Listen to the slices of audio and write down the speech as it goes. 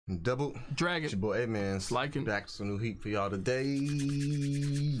Double Dragon. It's your boy AMENZ. Liking. Back with some new heat for y'all today.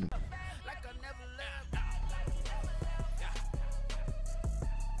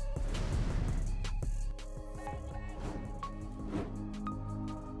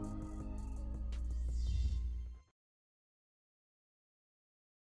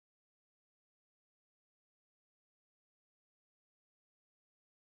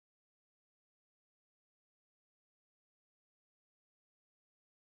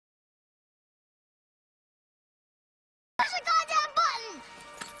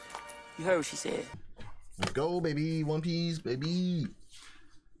 You heard what she said. Let's go, baby. One Piece, baby.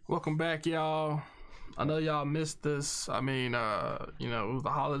 Welcome back, y'all. I know y'all missed this. I mean, you know, it was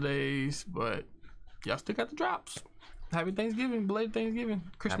the holidays, but y'all still got the drops. Happy Thanksgiving, belated Thanksgiving.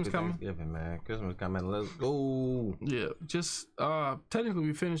 Christmas Happy coming. Thanksgiving, man. Christmas coming. Let's go. Yeah, just technically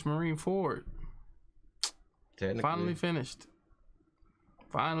we finished Marine Ford. Finally finished.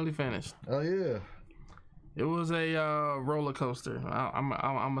 Finally finished. Oh yeah. It was a roller coaster. I'm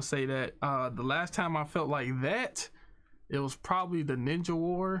gonna say that. The last time I felt like that, it was probably the Ninja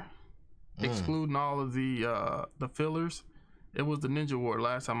War, excluding all of the fillers. It was the Ninja War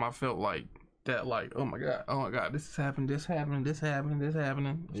last time I felt like that. Like, oh my god, this is happening, this happening, this happening, this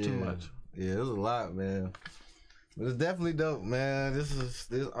happening. It's too much. Yeah, it was a lot, man. But it's definitely dope, man. This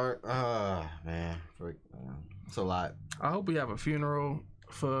art. Man, it's a lot. I hope we have a funeral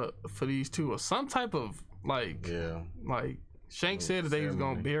for these two or some type of like Shank said that they was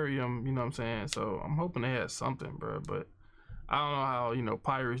gonna bury him, you know what I'm saying? So I'm hoping they had something, bro. But I don't know how, you know,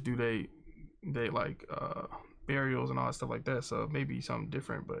 pirates do they like burials and all that stuff like that. So maybe something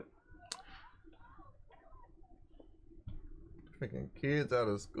different, but freaking kids out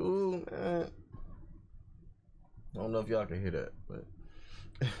of school, man. I don't know if y'all can hear that, but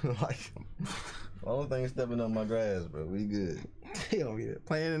like the only thing stepping on my grass, bro. We good. They over here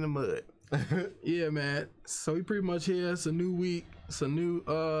playing in the mud. Yeah, man. So we pretty much here. It's a new week. It's a new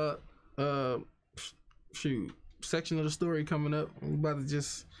section of the story coming up. I'm about to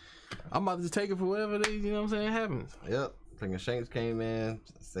just take it for whatever they, you know what I'm saying, happens. Yep. Freaking Shanks came in,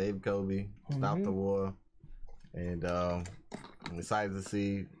 saved Kobe, stopped the war, and I'm excited to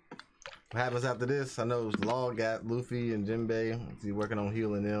see what happens after this. I know Law got Luffy and Jinbei. He's working on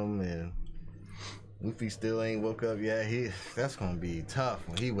healing them, and Luffy still ain't woke up yet. That's gonna be tough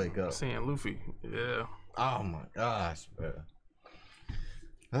when he wake up. Seeing Luffy, yeah. Oh my gosh, bro.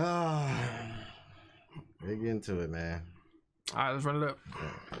 Get into it, man. All right, let's run it up.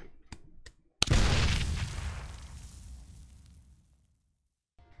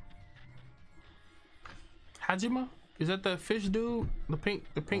 Hajima? Is that the fish dude? The pink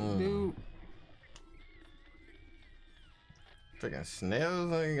dude? Freaking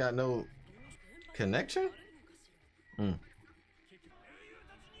snails ain't got no connection?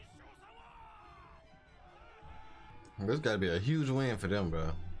 This gotta be a huge win for them,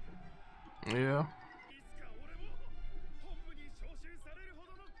 bro. Yeah.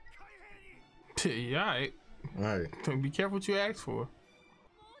 Yeah, right. Be careful what you ask for.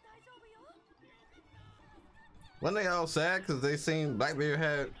 Wasn't they all sad because they seen Blackbeard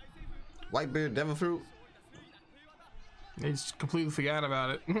had Whitebeard devil fruit? They just completely forgot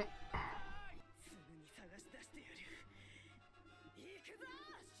about it.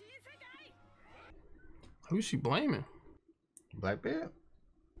 Who's she blaming? Blackbeard?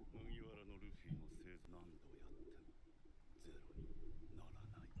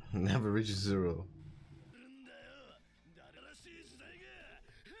 Never reaches zero.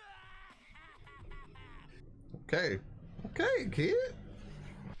 Okay, kid.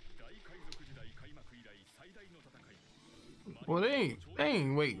 Well, they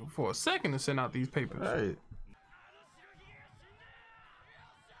ain't waiting for a second to send out these papers. Right.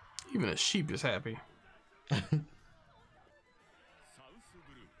 Even a sheep is happy.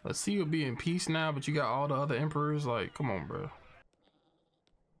 Let's see you'll be in peace now, but you got all the other emperors. Like, come on, bro.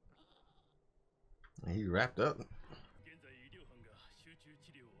 He wrapped up.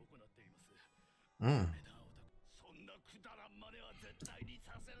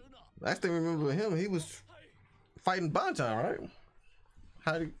 Last thing I remember with him, he was fighting Bantan, right?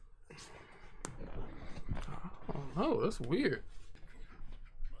 How did? Oh, that's weird.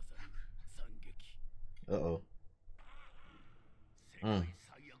 Uh-oh. You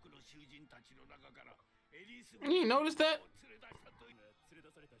ain't noticed that?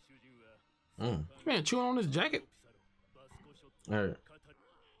 Man, chewing on his jacket. All right.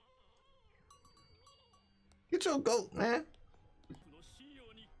 Get your goat, man.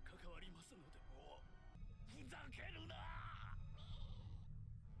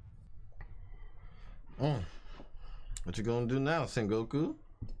 What you gonna do now, Sengoku?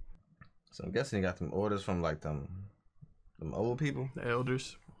 So I'm guessing he got some orders from like them old people, the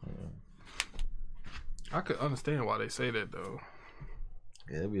elders. Yeah. I could understand why they say that though.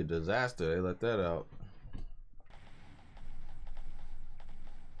 Yeah, it'd be a disaster. They let that out.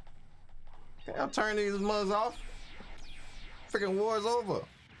 I'll turn these mugs off. Freaking war's over.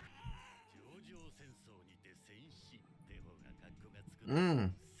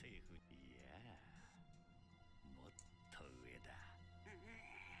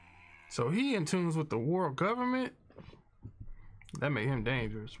 So he in tunes with the world government? That made him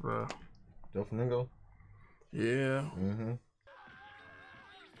dangerous, bro. Joe Flamingo? Yeah.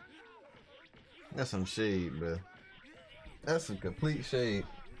 That's some shade, bro. That's some complete shade.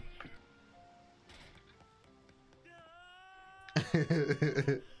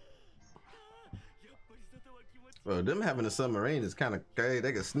 Bro, them having a submarine is kind of crazy.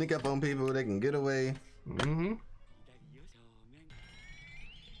 They can sneak up on people. They can get away.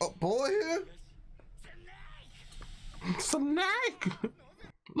 Oh, boy here? Snake!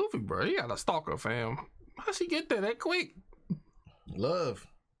 Luffy, bro, he got a stalker, fam. How'd she get there that quick? Love.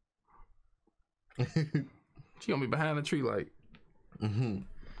 She gonna be behind the tree like.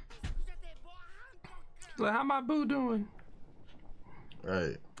 Like, how my boo doing?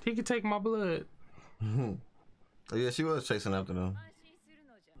 Right. He could take my blood. Oh yeah, she was chasing after them.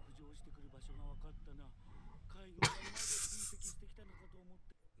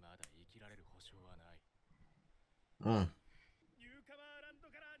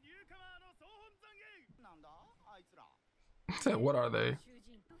 Said, what are they?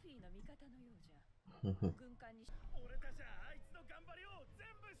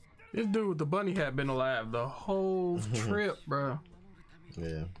 This dude with the bunny hat been alive the whole trip, bro.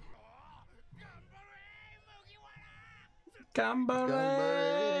 Yeah. Gambare.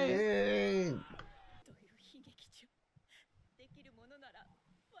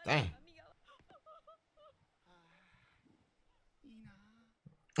 Dang.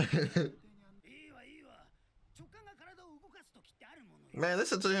 Man,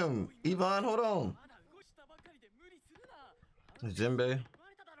 listen to him. Yvonne, hold on. Jinbei.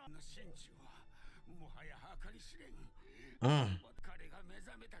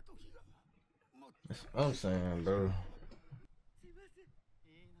 That's what I'm saying, bro.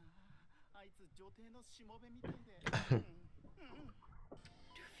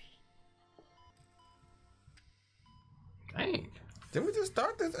 Dang. Didn't we just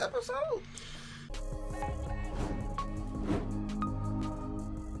start this episode?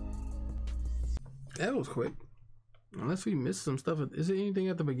 That was quick. Unless we missed some stuff. Is there anything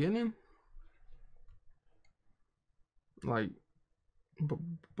at the beginning? Like,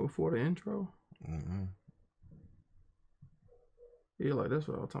 before the intro? Yeah, like that's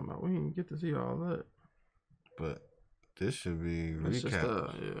what I was talking about. We didn't get to see all that. But this should be that's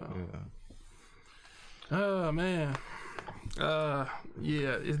recap. Yeah. Oh, man.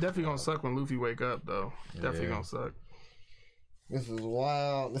 Yeah, it's definitely gonna suck when Luffy wake up, though. Definitely gonna suck. This is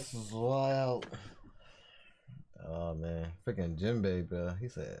wild. This is wild. Oh, man. Freaking Jinbei, bro. He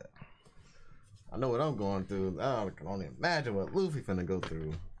said, I know what I'm going through. I can only imagine what Luffy finna go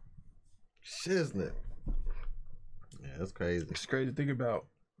through. Shiznit. Yeah, that's crazy. It's crazy to think about.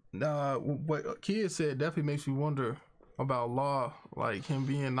 What Kid said definitely makes me wonder about Law, like him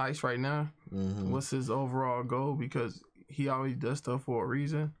being nice right now. What's his overall goal? Because he always does stuff for a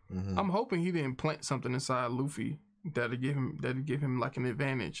reason. I'm hoping he didn't plant something inside Luffy that'll give him like an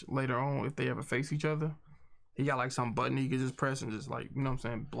advantage later on if they ever face each other. He got like some button he could just press and just like, you know what I'm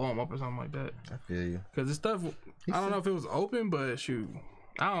saying, blow him up or something like that. I feel you. Because the stuff, I don't know if it was open, but shoot,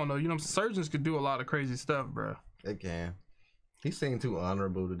 I don't know. You know, surgeons could do a lot of crazy stuff, bro. They can. He seemed too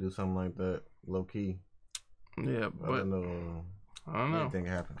honorable to do something like that, low key. Yeah, but I don't know. Anything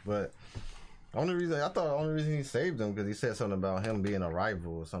happened, but the only reason he saved him because he said something about him being a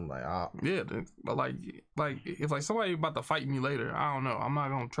rival or something like that. Yeah, but like if like somebody about to fight me later, I don't know. I'm not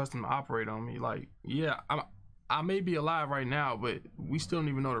gonna trust him to operate on me. Like, yeah, I may be alive right now, but we still don't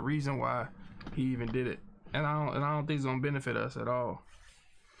even know the reason why he even did it, and I don't think it's gonna benefit us at all.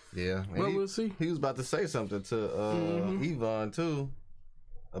 Yeah, well, we'll see. He was about to say something to Yvonne too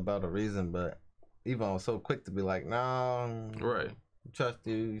about a reason, but Yvonne was so quick to be like, "Nah, right, trust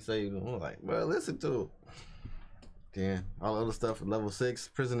you." You say, "I'm like, well, listen to it." Then all the other stuff. Level 6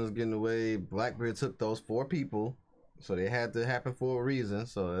 prisoners getting away. Blackbeard took those 4 people, so they had to happen for a reason.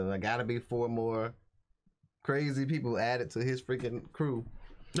 So there got to be 4 more crazy people added to his freaking crew.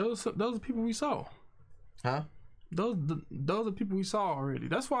 Those are people we saw, huh? Those are people we saw already.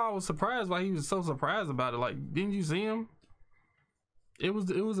 That's why I was surprised why he was so surprised about it. Like, didn't you see him? It was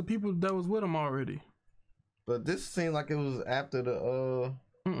the people that was with him already. But this seemed like it was after the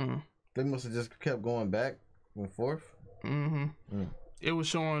They must have just kept going back and forth. It was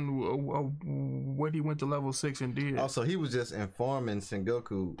showing what he went to level 6 and did. Also, he was just informing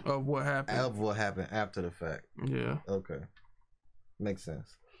Sengoku of what happened after the fact. Yeah. Okay. Makes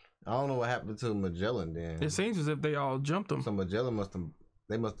sense. I don't know what happened to Magellan then. It seems as if they all jumped him. So Magellan must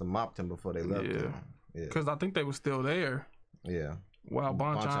have mopped him before they left. Yeah. Because I think they were still there. Yeah. Wow,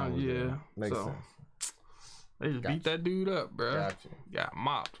 Bonchan, yeah. Makes sense. They just beat that dude up, bro. Gotcha. Got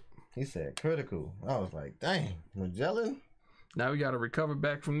mopped. He said critical. I was like, dang, Magellan? Now we got to recover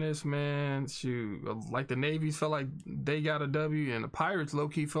back from this, man. Shoot. Like the Navies felt like they got a W, and the Pirates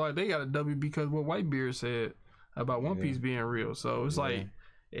low-key feel like they got a W because what Whitebeard said about One Piece being real. So it's like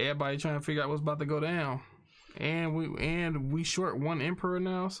everybody trying to figure out what's about to go down. And we short one Emperor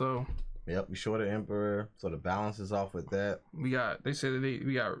now, so... Yep, we short an Emperor, so the balance is off with that. They said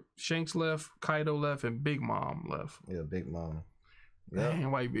we got Shanks left, Kaido left, and Big Mom left. Yeah, Big Mom. Yeah, and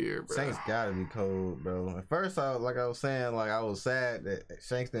Whitebeard, bro. Shanks gotta be cold, bro. At first, I was sad that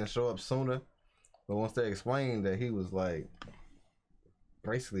Shanks didn't show up sooner, but once they explained that he was like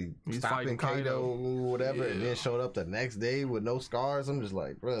basically stopping Kaido or whatever, and then showed up the next day with no scars, I'm just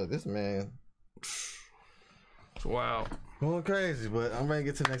like, bro, this man. Wow. Going crazy, but I'm ready to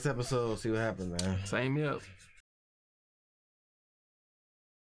get to the next episode, see what happens, man. Same here.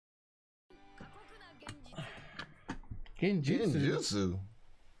 Genjutsu.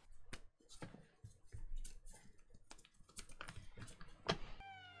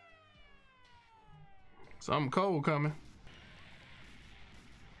 Something cold coming.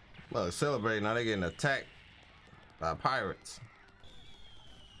 Well, celebrating, now they're getting attacked by pirates.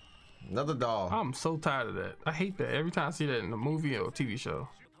 Another dog. I'm so tired of that. I hate that. Every time I see that in a movie or a TV show.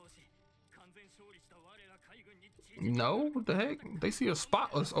 No, what the heck? They see a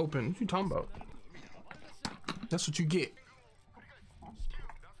spotless open. What you talking about? That's what you get.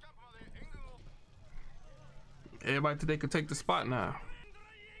 Everybody today could take the spot now.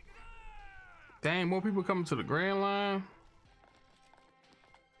 Dang, more people coming to the Grand Line.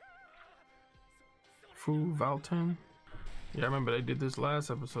 Fu Valten. Yeah, I remember they did this last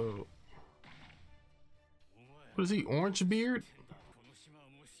episode. What is he, Orange Beard?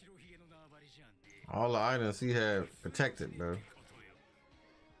 All the items he had protected, bro.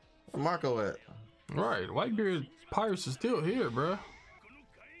 Where Marco at? Right, Whitebeard Pirates is still here, bro.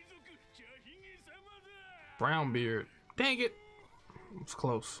 Brown Beard. Dang it. It's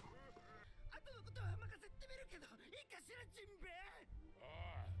close.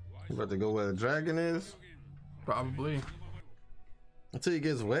 You about to go where the dragon is? Probably. Until he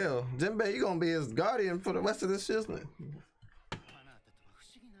gets well. Jinbei, you gonna be his guardian for the rest of this shiznit.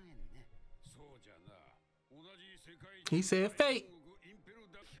 He said fate.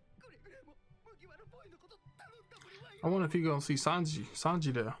 I wonder if he gonna see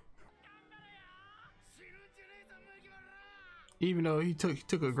Sanji there. Even though he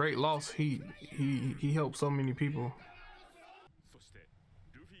took a great loss, he helped so many people.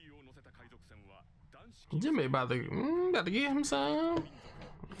 Jinbei about to get him some.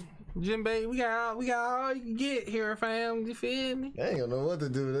 Jinbei, we got all you can get here, fam. You feel me? They ain't gonna know what to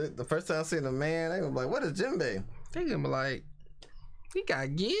do. The first time I seen a man, they gonna be like, "What is Jinbei?" They gonna be like, "He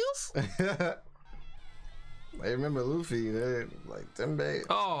got gills." I remember Luffy. They're like Jinbei.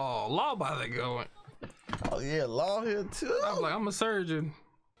 Oh, Law by the going. Oh yeah, Law here too. I was like, I'm a surgeon.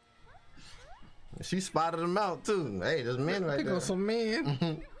 She spotted him out too. Hey, there's men right there. There go some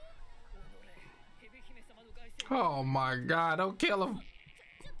men. Oh my God! Don't kill him.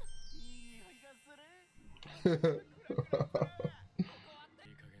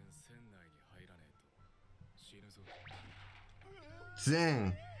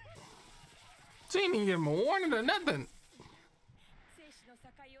 Dang. She didn't even give him a warning or nothing.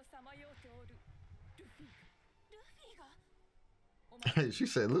 She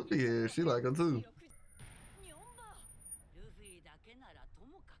said Luffy here. She like him too.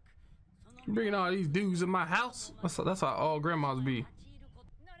 Bringing all these dudes in my house. That's how all grandmas be.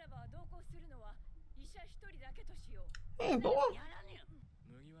 Hey, boy.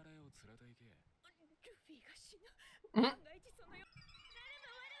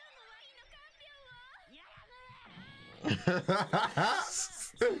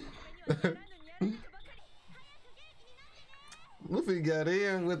 Luffy got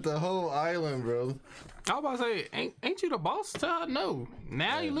in with the whole island, bro. I was about to say, ain't you the boss? Tell her no.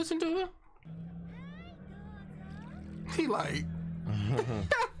 Now you listen to her? He like.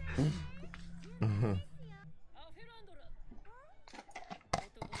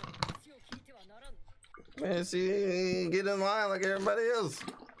 Man, she ain't get in line like everybody else.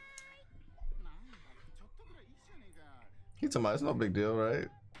 He talking about it's no big deal, right?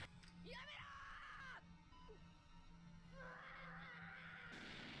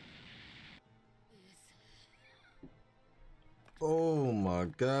 Oh my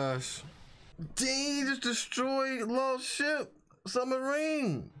gosh. Dang, he just destroyed Lost Ship.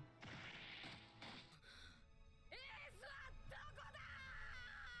 Submarine.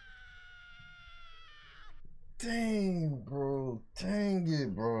 Dang, bro. Dang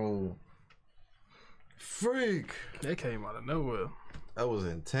it, bro. Freak. That came out of nowhere. That was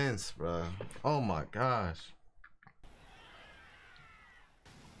intense, bro. Oh my gosh.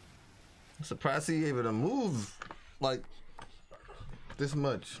 I'm surprised he able to move like this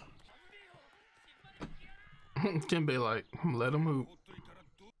much. Jinbei like, let him move.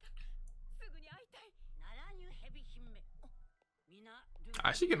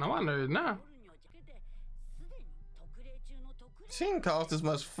 She getting on my nerves now. She didn't cause this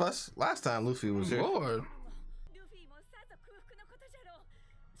much fuss last time Luffy was here. Lord.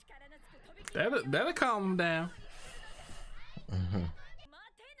 That'll calm him down.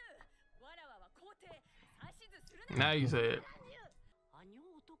 Now you say it.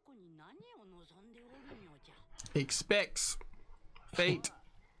 Expects fate.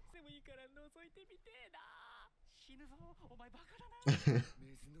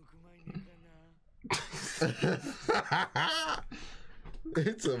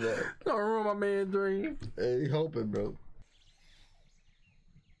 It's a man. Don't ruin my man's dream. Hey, hoping, bro.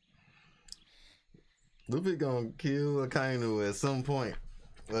 Luffy gonna kill Akainu at some point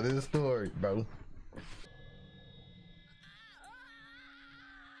of this story, bro.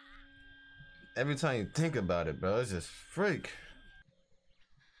 Every time you think about it, bro, it's just freak.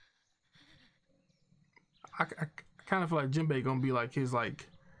 I kind of feel like Jinbei gonna be like his like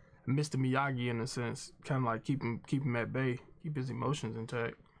Mr. Miyagi in a sense, kind of like keep him at bay, keep his emotions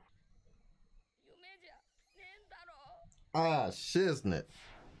intact. Ah, shiznit.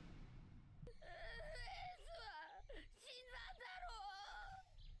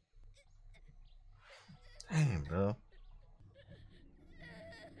 Damn, bro.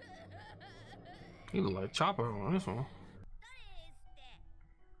 He look like Chopper on this one.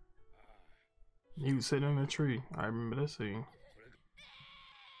 He was sitting in a tree. I remember that scene.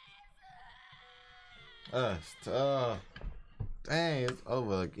 Dang, it's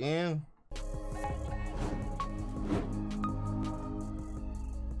over again.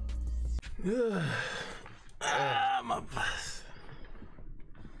 Yeah,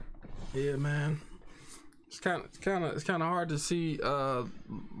 man. It's kind of hard to see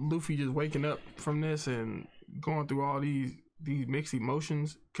Luffy just waking up from this and going through all these mixed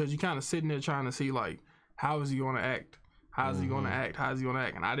emotions, because you kind of sitting there trying to see like, how is he going to act? How's he going to act? How's he going to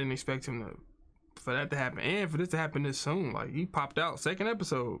act? And I didn't expect him for that to happen, and for this to happen this soon. Like, he popped out second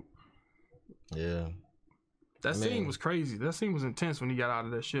episode. Yeah. That scene was crazy. That scene was intense when he got out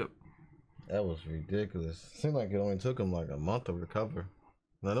of that ship. That was ridiculous. Seemed like it only took him like a month to recover.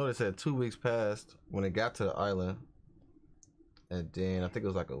 And I know they said 2 weeks passed when they got to the island, and then I think it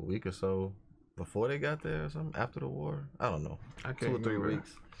was like a week or so before they got there or something, after the war. I don't know. 2 or 3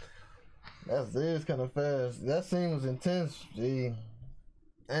 weeks. It's kind of fast. That scene was intense, G.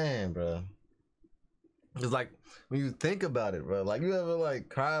 Damn, bro. It's like, when you think about it, bro, like, you ever like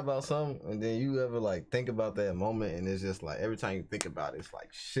cry about something and then you ever like think about that moment, and it's just like every time you think about it, it's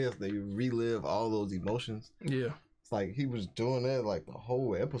like shit that you relive all those emotions. Yeah. It's like he was doing that like the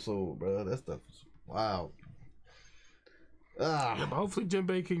whole episode, bro. That stuff is wild. Yeah, but hopefully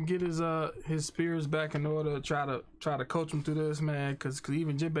Jinbei can get his spirits back in order, try to coach him through this, man, because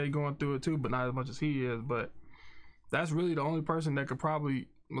even Jinbei going through it too, but not as much as he is. But that's really the only person that could probably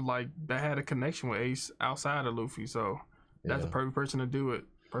like that had a connection with Ace outside of Luffy. So that's the perfect person to do it.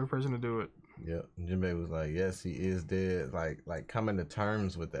 Yeah, Jinbei was like, yes, he is dead. Like coming to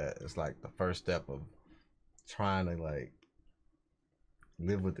terms with that. It's like the first step of trying to like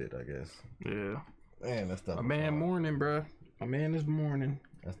live with it, I guess. Yeah. Man, that stuff. A man mourning, bro. A man is mourning.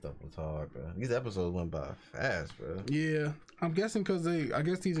 That stuff was hard, bro. These episodes went by fast, bro. Yeah, I'm guessing because I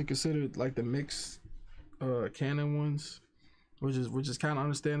guess these are considered like the mixed canon ones, which is kind of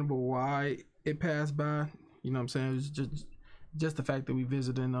understandable why it passed by. You know what I'm saying? It's just the fact that we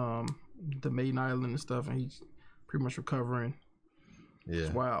visited the Maiden Island and stuff, and he's pretty much recovering. Yeah,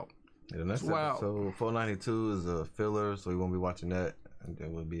 it's wild. Yeah, the next episode, 492, is a filler, so we won't be watching that, and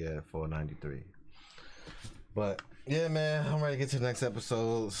then we'll be at 493. But yeah, man, I'm ready to get to the next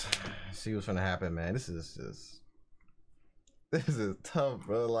episodes. See what's gonna happen, man. This is tough,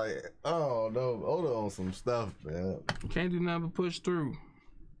 bro. Like, oh no, Oda on some stuff, man. Can't do nothing but push through.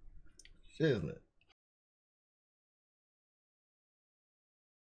 Isn't it?